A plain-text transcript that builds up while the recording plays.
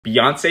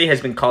Beyoncé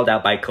has been called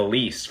out by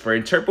Kellis for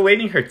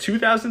interpolating her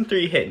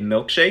 2003 hit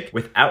Milkshake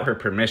without her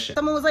permission.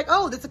 Someone was like,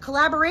 oh, that's a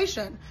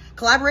collaboration.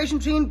 Collaboration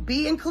between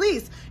B and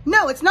Kellis.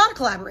 No, it's not a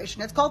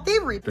collaboration. It's called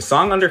thievery. The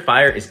song Under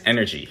Fire is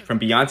Energy from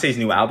Beyoncé's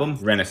new album,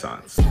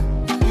 Renaissance.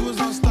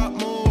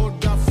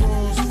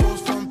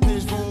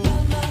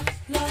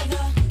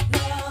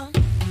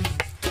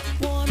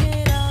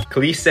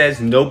 Kellis says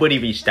nobody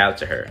reached out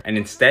to her and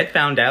instead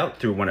found out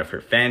through one of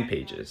her fan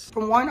pages.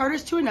 From one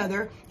artist to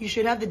another, you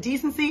should have the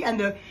decency and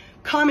the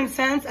common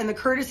sense and the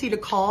courtesy to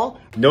call.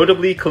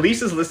 Notably,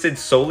 Kellis is listed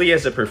solely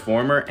as a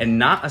performer and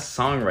not a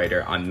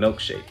songwriter on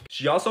Milkshake.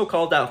 She also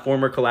called out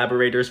former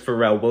collaborators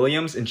Pharrell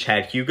Williams and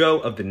Chad Hugo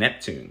of the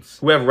Neptunes,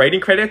 who have writing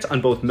credits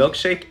on both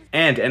Milkshake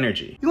and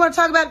Energy. You want to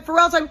talk about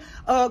Pharrell time?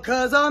 Oh,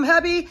 cause I'm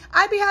happy.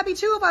 I'd be happy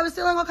too if I was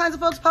stealing all kinds of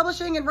folks'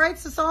 publishing and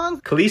rights to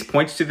songs. Kellis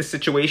points to the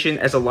situation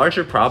as a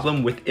larger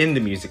problem within the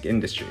music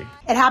industry.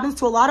 It happens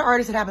to a lot of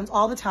artists. It happens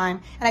all the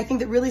time. And I think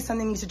that really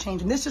something needs to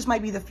change. And this just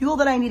might be the fuel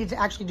that I needed to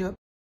actually do it.